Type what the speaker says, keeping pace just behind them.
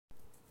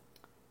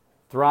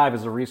Thrive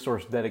is a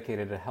resource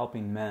dedicated to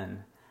helping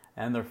men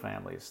and their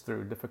families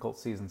through difficult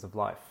seasons of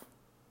life.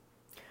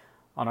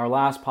 On our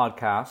last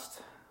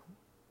podcast,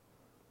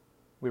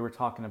 we were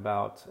talking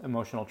about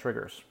emotional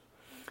triggers.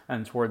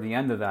 And toward the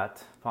end of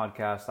that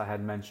podcast, I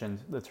had mentioned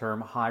the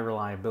term high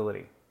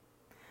reliability.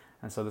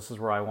 And so this is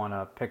where I want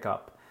to pick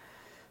up.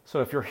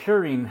 So if you're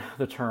hearing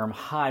the term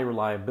high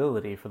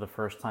reliability for the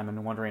first time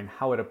and wondering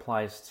how it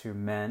applies to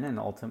men and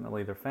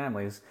ultimately their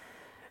families,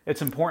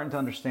 it's important to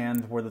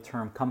understand where the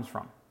term comes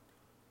from.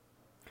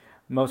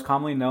 Most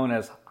commonly known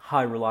as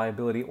High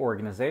Reliability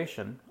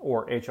Organization,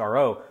 or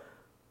HRO,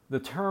 the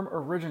term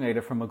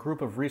originated from a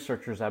group of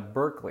researchers at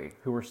Berkeley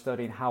who were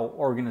studying how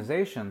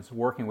organizations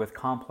working with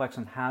complex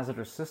and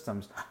hazardous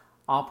systems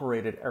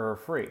operated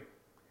error-free.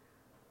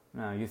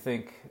 Now, you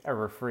think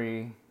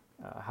error-free,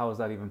 how is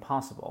that even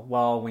possible?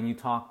 Well, when you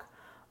talk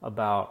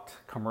about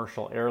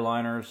commercial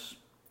airliners,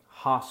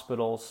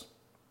 hospitals,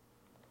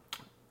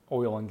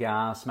 oil and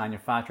gas,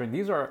 manufacturing,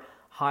 these are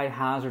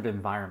high-hazard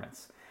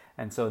environments.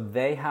 And so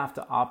they have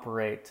to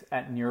operate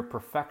at near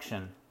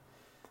perfection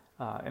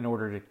in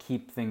order to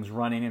keep things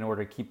running, in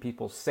order to keep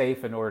people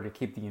safe, in order to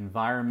keep the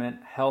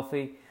environment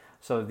healthy.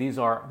 So these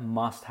are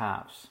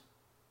must-haves.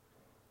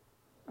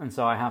 And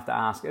so I have to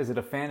ask, is it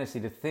a fantasy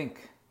to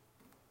think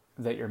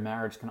that your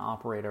marriage can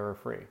operate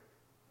error-free?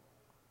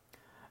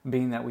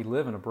 Being that we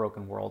live in a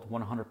broken world,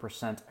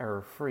 100%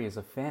 error-free is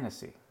a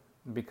fantasy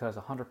because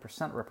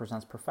 100%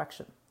 represents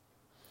perfection.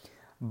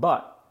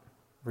 But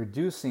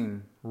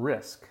reducing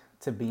risk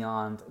to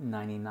beyond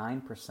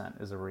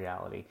 99% is a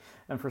reality.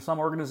 And for some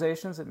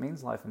organizations, it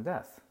means life and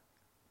death.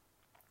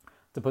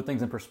 To put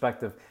things in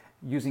perspective,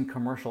 using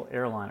commercial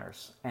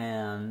airliners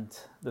and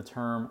the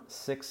term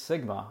Six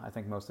Sigma, I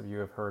think most of you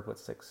have heard what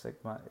Six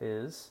Sigma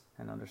is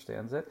and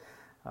understands it.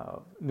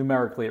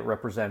 Numerically, it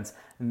represents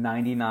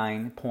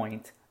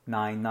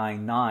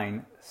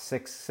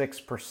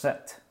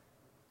 99.99966%.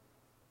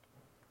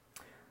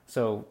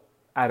 So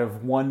out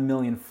of 1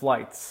 million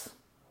flights,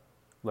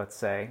 let's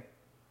say,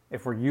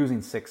 if we're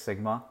using Six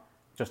Sigma,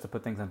 just to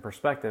put things in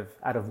perspective,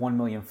 out of 1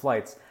 million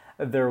flights,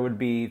 there would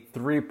be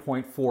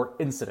 3.4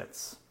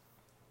 incidents.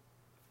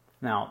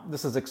 Now,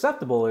 this is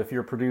acceptable if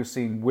you're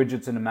producing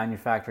widgets in a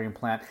manufacturing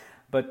plant,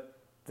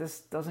 but this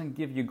doesn't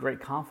give you great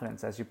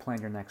confidence as you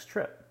plan your next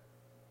trip.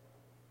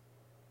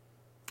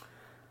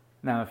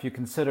 Now, if you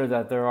consider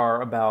that there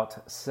are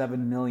about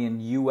 7 million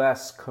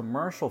US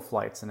commercial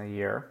flights in a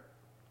year,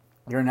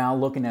 you're now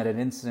looking at an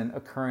incident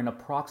occurring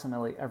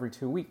approximately every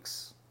 2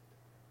 weeks.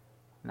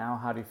 Now,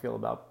 how do you feel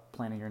about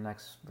planning your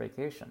next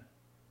vacation?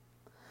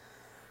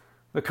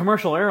 The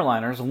commercial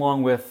airliners,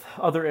 along with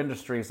other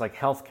industries like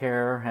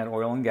healthcare and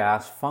oil and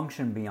gas,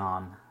 function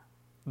beyond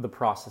the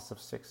process of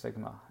Six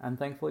Sigma, and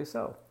thankfully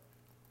so.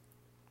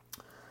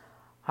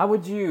 How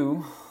would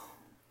you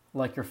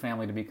like your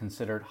family to be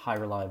considered high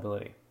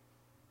reliability?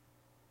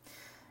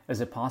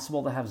 Is it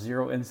possible to have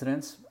zero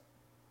incidents,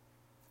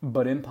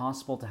 but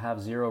impossible to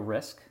have zero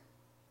risk?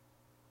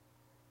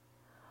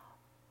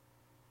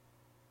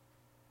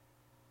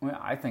 Well,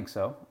 I think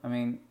so. I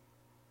mean,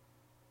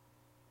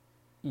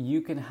 you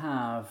can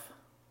have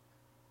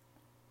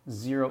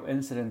zero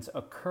incidents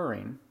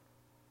occurring,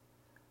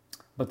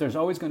 but there's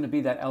always going to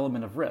be that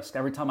element of risk.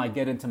 Every time I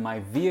get into my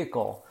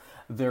vehicle,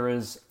 there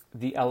is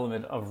the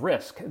element of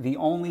risk. The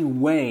only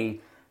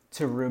way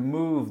to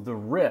remove the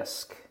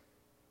risk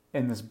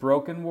in this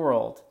broken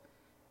world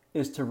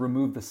is to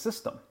remove the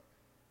system.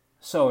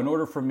 So in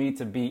order for me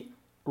to be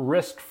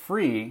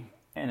risk-free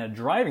in a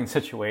driving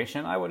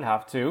situation, I would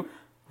have to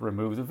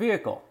remove the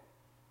vehicle.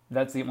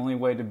 That's the only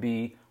way to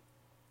be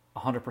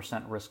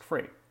 100%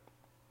 risk-free.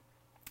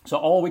 So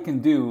all we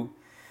can do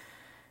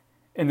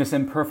in this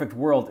imperfect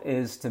world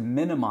is to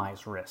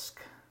minimize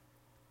risk.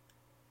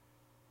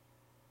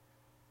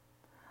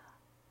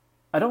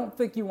 I don't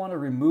think you want to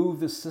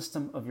remove the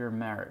system of your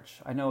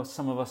marriage. I know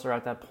some of us are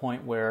at that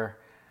point where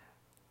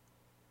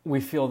we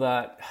feel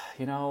that,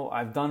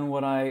 I've done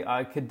what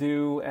I could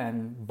do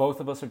and both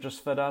of us are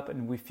just fed up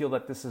and we feel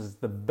that this is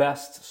the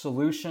best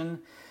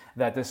solution,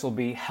 that this will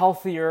be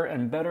healthier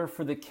and better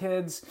for the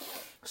kids.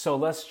 So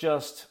let's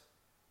just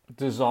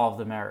dissolve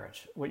the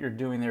marriage. What you're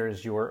doing there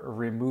is you're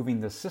removing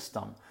the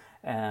system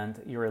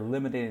and you're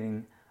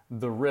eliminating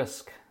the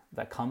risk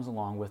that comes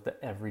along with the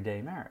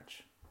everyday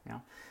marriage.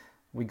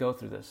 We go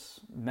through this.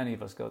 Many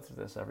of us go through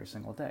this every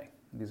single day.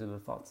 These are the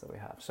thoughts that we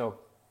have. So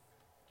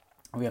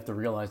we have to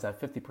realize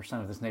that 50%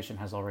 of this nation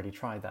has already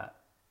tried that.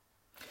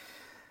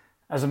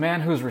 As a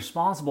man who's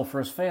responsible for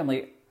his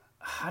family,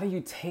 how do you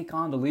take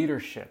on the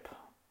leadership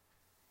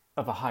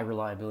of a high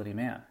reliability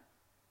man?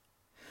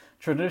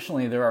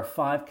 Traditionally, there are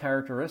 5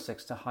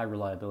 characteristics to high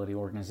reliability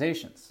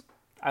organizations.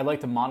 I'd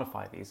like to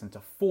modify these into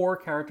 4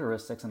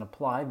 characteristics and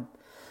apply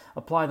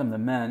them to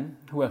men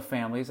who have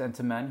families and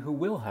to men who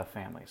will have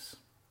families.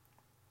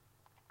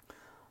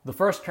 The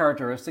first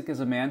characteristic is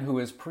a man who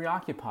is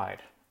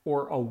preoccupied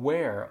or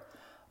aware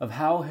of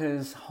how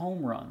his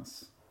home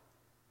runs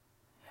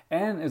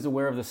and is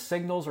aware of the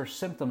signals or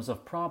symptoms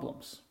of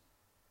problems.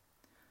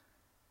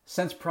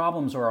 Since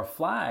problems are a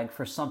flag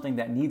for something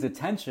that needs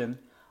attention,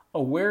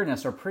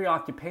 awareness or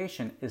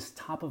preoccupation is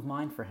top of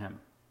mind for him.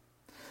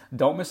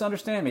 Don't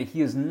misunderstand me.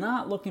 He is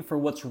not looking for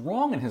what's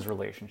wrong in his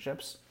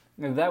relationships.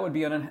 That would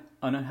be an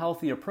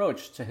unhealthy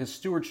approach to his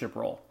stewardship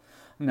role.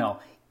 No,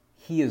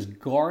 he is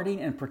guarding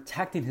and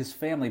protecting his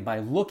family by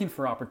looking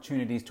for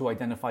opportunities to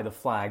identify the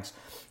flags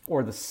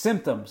or the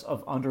symptoms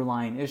of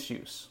underlying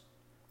issues.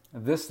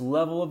 This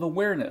level of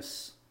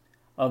awareness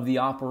of the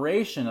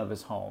operation of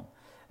his home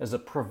is a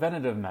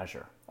preventative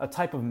measure, a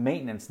type of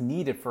maintenance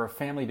needed for a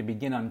family to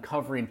begin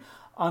uncovering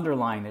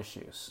underlying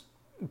issues,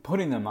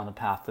 putting them on the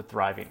path to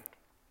thriving.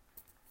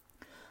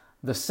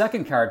 The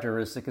second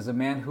characteristic is a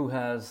man who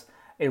has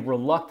a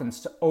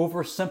reluctance to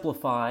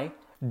oversimplify,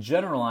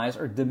 generalize,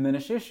 or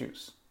diminish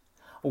issues.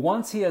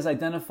 Once he has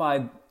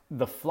identified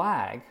the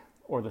flag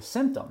or the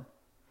symptom,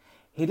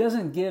 he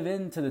doesn't give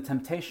in to the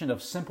temptation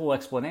of simple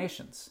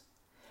explanations.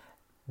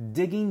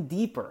 Digging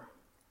deeper,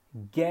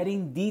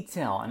 getting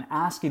detail, and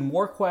asking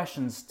more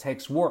questions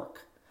takes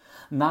work.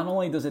 Not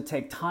only does it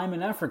take time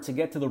and effort to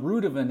get to the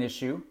root of an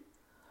issue,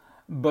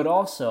 but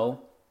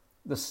also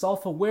the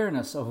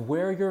self-awareness of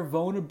where your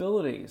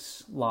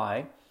vulnerabilities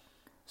lie,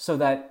 so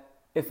that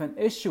if an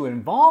issue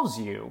involves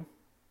you,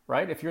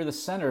 right, if you're the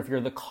center, if you're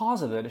the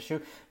cause of that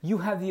issue, you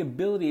have the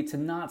ability to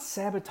not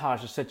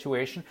sabotage the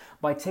situation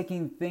by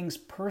taking things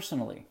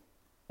personally,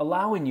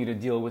 allowing you to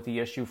deal with the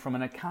issue from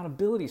an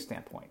accountability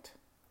standpoint.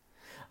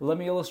 Let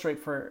me illustrate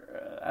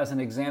as an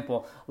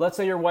example. Let's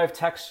say your wife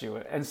texts you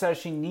and says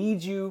she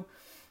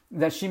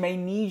may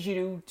need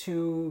you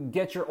to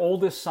get your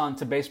oldest son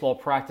to baseball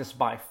practice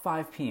by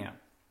 5 p.m.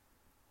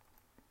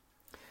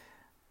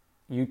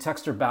 You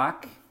text her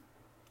back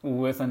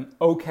with an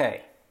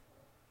okay.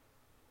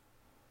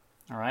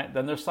 All right,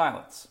 then there's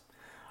silence.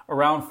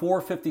 Around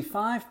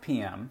 4:55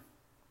 p.m.,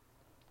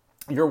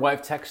 your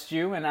wife texts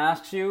you and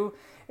asks you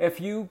if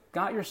you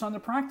got your son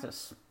to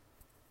practice.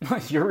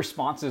 Your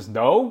response is,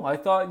 no, I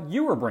thought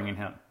you were bringing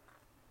him.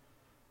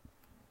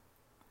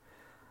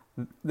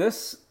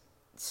 This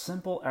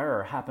simple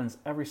error happens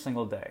every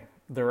single day.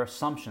 There are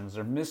assumptions,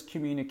 there are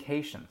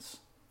miscommunications.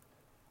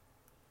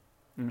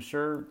 I'm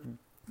sure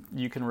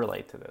you can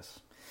relate to this.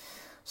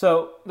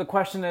 So the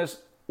question is,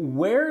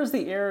 where is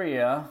the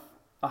area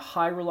a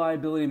high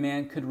reliability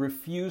man could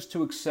refuse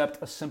to accept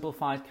a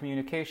simplified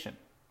communication?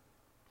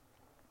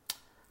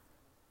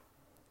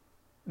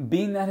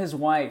 Being that his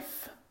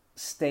wife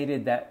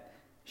stated that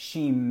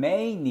she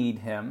may need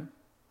him,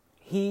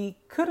 he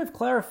could have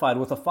clarified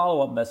with a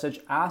follow-up message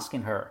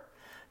asking her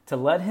to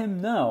let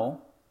him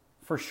know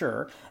for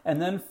sure,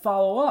 and then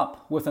follow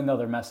up with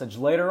another message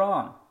later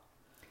on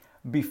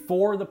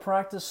before the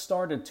practice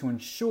started to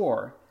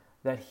ensure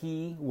that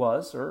he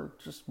was or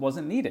just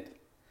wasn't needed.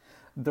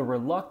 The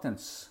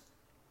reluctance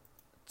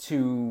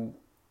to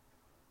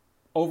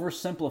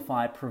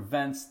oversimplify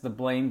prevents the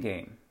blame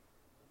game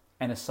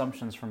and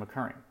assumptions from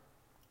occurring.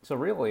 So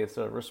really, it's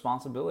a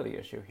responsibility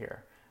issue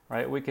here,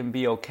 right? We can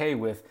be okay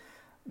with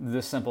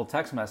this simple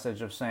text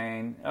message of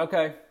saying,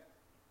 okay,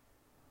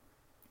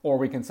 or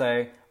we can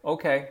say,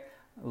 okay,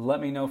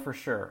 let me know for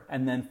sure,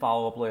 and then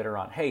follow up later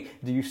on. Hey,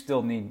 do you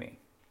still need me?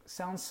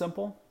 Sounds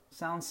simple,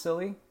 sounds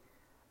silly,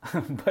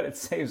 but it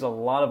saves a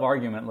lot of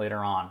argument later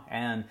on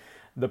and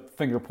the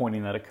finger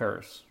pointing that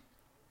occurs.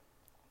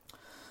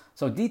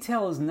 So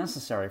detail is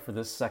necessary for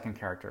this second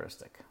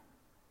characteristic.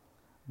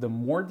 The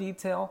more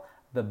detail,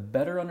 the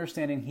better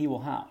understanding he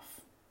will have.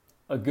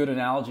 A good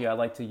analogy I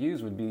like to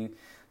use would be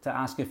to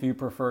ask if you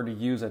prefer to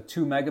use a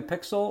 2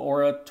 megapixel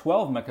or a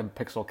 12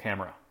 megapixel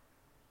camera.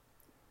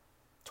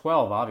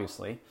 12,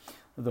 obviously.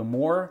 The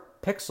more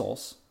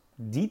pixels,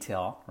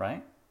 detail,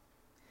 right?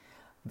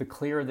 The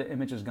clearer the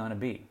image is going to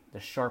be, the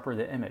sharper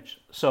the image.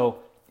 So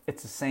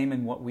it's the same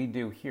in what we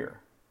do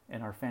here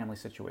in our family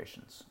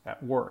situations,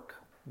 at work,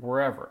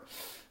 wherever.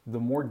 The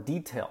more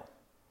detail,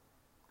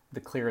 the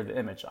clearer the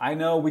image. I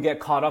know we get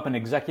caught up in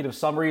executive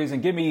summaries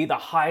and give me the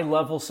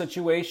high-level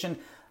situation.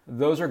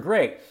 Those are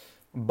great.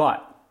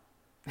 But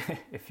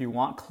if you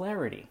want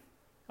clarity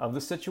of the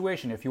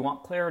situation, if you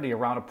want clarity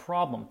around a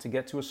problem to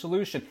get to a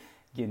solution,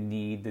 you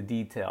need the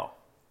detail.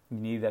 You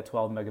need that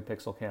 12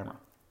 megapixel camera.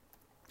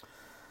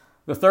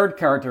 The third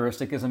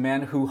characteristic is a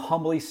man who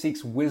humbly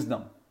seeks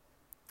wisdom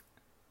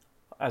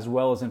as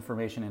well as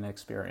information and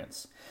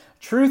experience.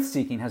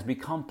 Truth-seeking has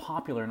become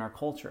popular in our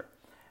culture.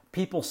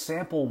 People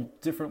sample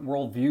different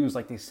worldviews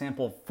like they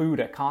sample food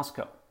at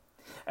Costco.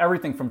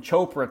 Everything from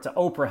Chopra to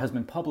Oprah has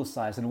been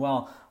publicized, and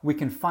while we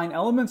can find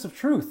elements of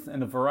truth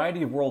in a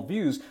variety of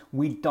worldviews,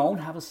 we don't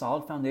have a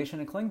solid foundation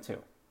to cling to.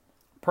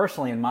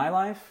 Personally, in my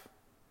life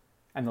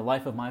and the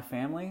life of my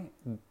family,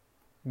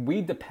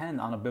 we depend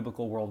on a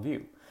biblical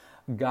worldview,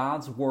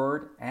 God's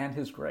word and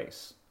his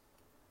grace.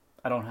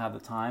 I don't have the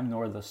time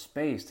nor the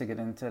space to get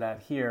into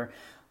that here,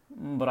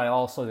 but I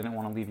also didn't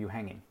want to leave you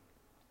hanging.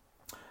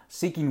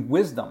 Seeking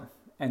wisdom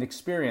and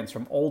experience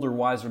from older,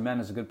 wiser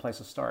men is a good place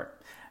to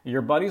start.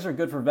 Your buddies are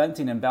good for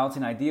venting and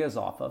bouncing ideas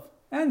off of,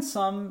 and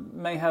some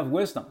may have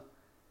wisdom,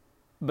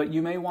 but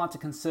you may want to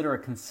consider a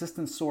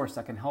consistent source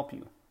that can help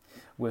you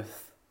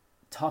with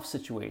tough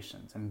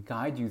situations and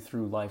guide you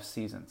through life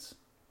seasons.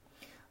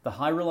 The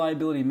high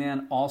reliability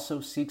man also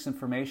seeks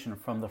information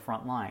from the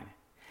front line,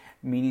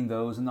 meaning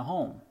those in the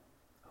home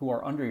who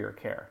are under your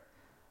care.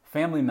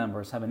 Family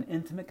members have an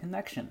intimate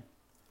connection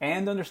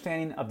and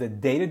understanding of the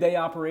day-to-day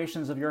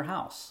operations of your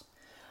house.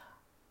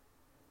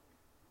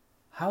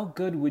 How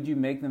good would you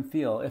make them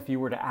feel if you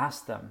were to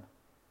ask them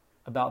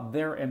about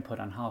their input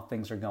on how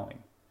things are going?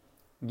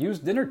 Use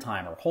dinner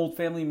time or hold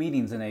family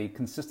meetings in a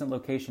consistent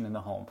location in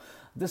the home.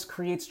 This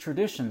creates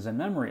traditions and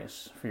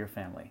memories for your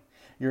family.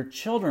 Your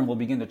children will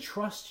begin to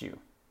trust you.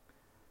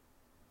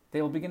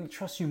 They will begin to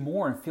trust you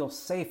more and feel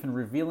safe in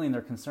revealing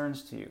their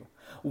concerns to you,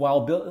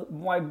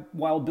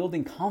 while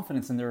building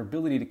confidence in their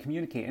ability to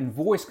communicate and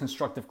voice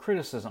constructive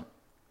criticism.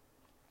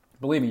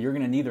 Believe me, you're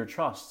going to need their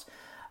trust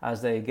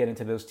as they get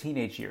into those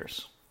teenage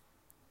years.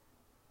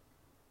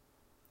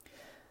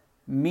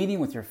 Meeting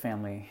with your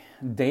family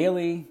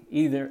daily,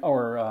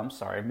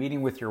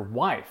 meeting with your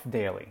wife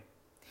daily,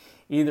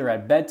 either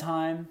at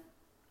bedtime,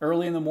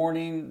 early in the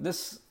morning.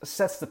 This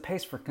sets the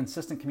pace for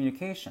consistent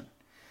communication,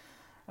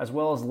 as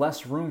well as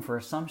less room for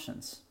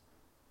assumptions.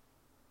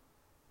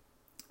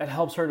 It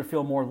helps her to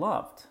feel more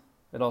loved.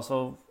 It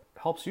also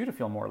helps you to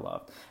feel more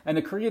loved. And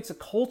it creates a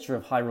culture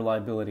of high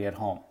reliability at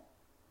home.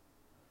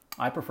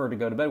 I prefer to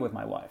go to bed with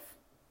my wife.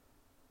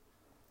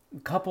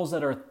 Couples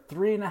that are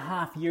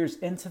 3.5 years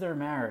into their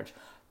marriage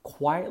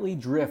quietly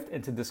drift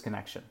into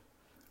disconnection.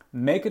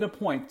 Make it a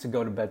point to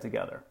go to bed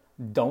together.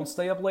 Don't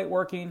stay up late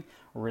working.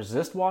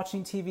 Resist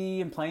watching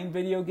TV and playing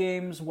video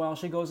games while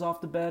she goes off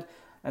to bed.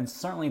 And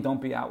certainly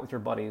don't be out with your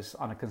buddies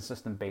on a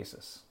consistent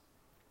basis.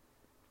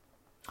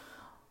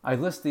 I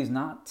list these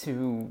not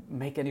to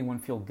make anyone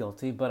feel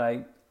guilty, but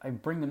I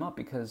bring them up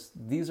because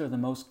these are the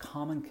most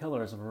common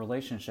killers of a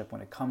relationship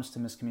when it comes to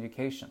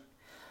miscommunication.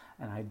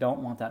 And I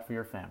don't want that for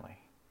your family.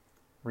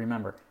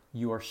 Remember,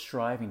 you are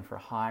striving for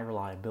high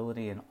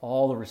reliability and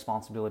all the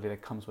responsibility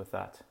that comes with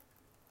that.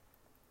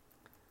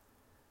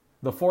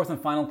 The fourth and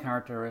final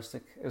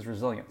characteristic is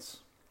resilience.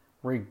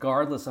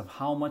 Regardless of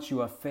how much you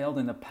have failed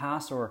in the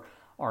past or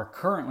are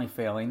currently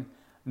failing,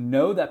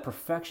 know that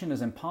perfection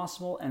is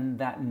impossible and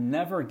that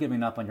never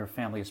giving up on your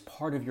family is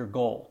part of your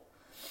goal.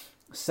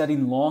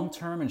 Setting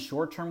long-term and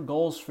short-term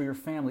goals for your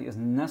family is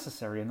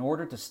necessary in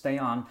order to stay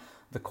on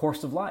the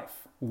course of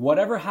life.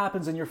 Whatever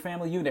happens in your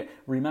family unit,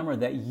 remember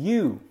that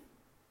you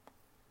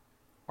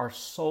are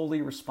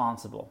solely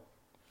responsible.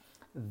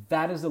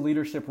 That is the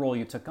leadership role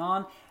you took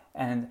on,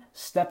 and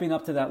stepping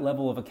up to that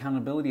level of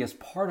accountability is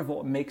part of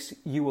what makes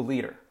you a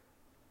leader.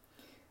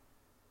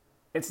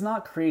 It's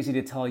not crazy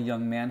to tell a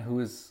young man who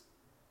is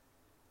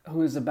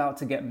about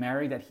to get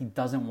married that he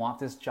doesn't want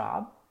this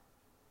job.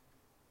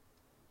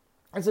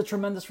 It's a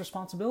tremendous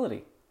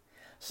responsibility.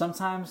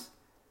 Sometimes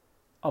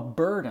a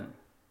burden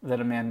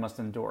that a man must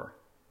endure.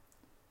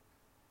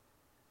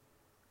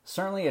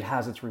 Certainly it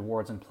has its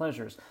rewards and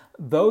pleasures.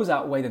 Those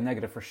outweigh the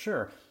negative for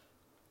sure.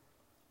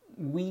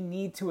 We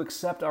need to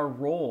accept our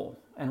role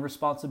and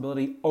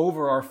responsibility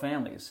over our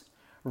families,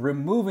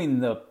 removing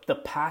the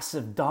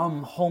passive,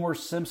 dumb Homer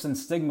Simpson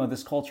stigma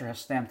this culture has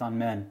stamped on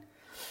men.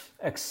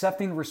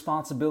 Accepting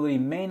responsibility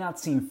may not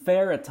seem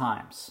fair at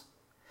times,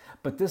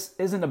 but this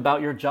isn't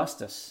about your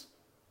justice.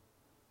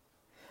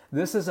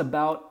 This is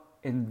about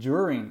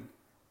enduring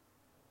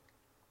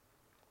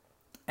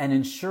and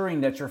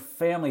ensuring that your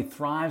family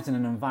thrives in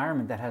an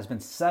environment that has been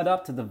set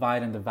up to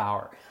divide and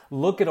devour.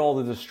 Look at all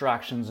the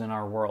distractions in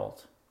our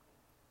world.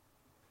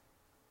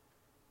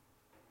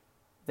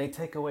 They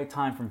take away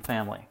time from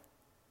family.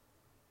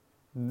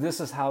 This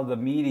is how the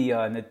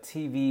media and the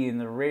TV and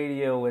the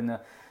radio and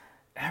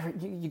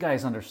you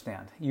guys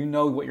understand. You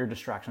know what your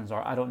distractions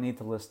are. I don't need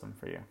to list them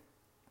for you.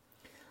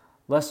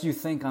 Lest you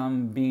think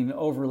I'm being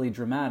overly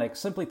dramatic,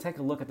 simply take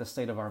a look at the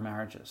state of our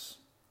marriages.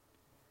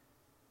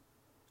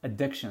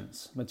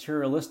 Addictions,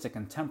 materialistic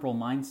and temporal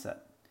mindset,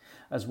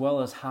 as well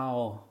as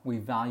how we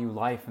value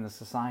life in the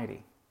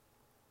society.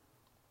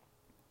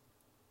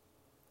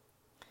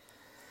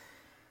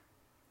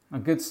 A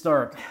good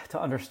start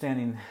to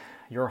understanding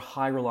your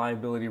high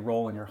reliability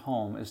role in your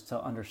home is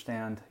to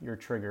understand your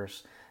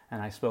triggers.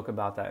 And I spoke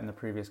about that in the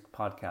previous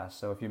podcast.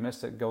 So if you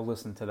missed it, go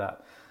listen to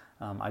that.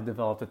 I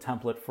developed a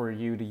template for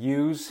you to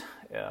use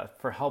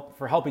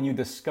for helping you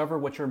discover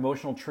what your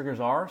emotional triggers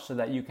are so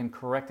that you can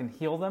correct and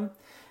heal them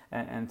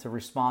and to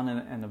respond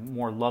in a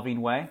more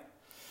loving way.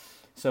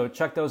 So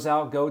check those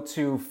out. Go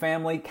to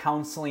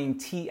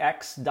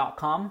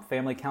familycounselingtx.com,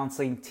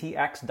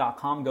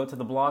 familycounselingtx.com. Go to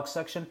the blog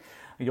section.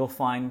 You'll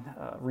find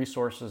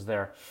resources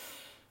there.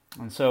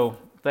 And so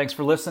thanks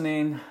for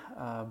listening.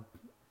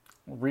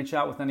 Reach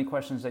out with any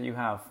questions that you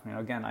have.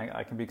 Again,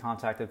 I can be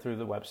contacted through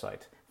the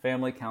website,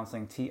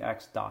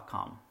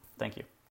 familycounselingtx.com. Thank you.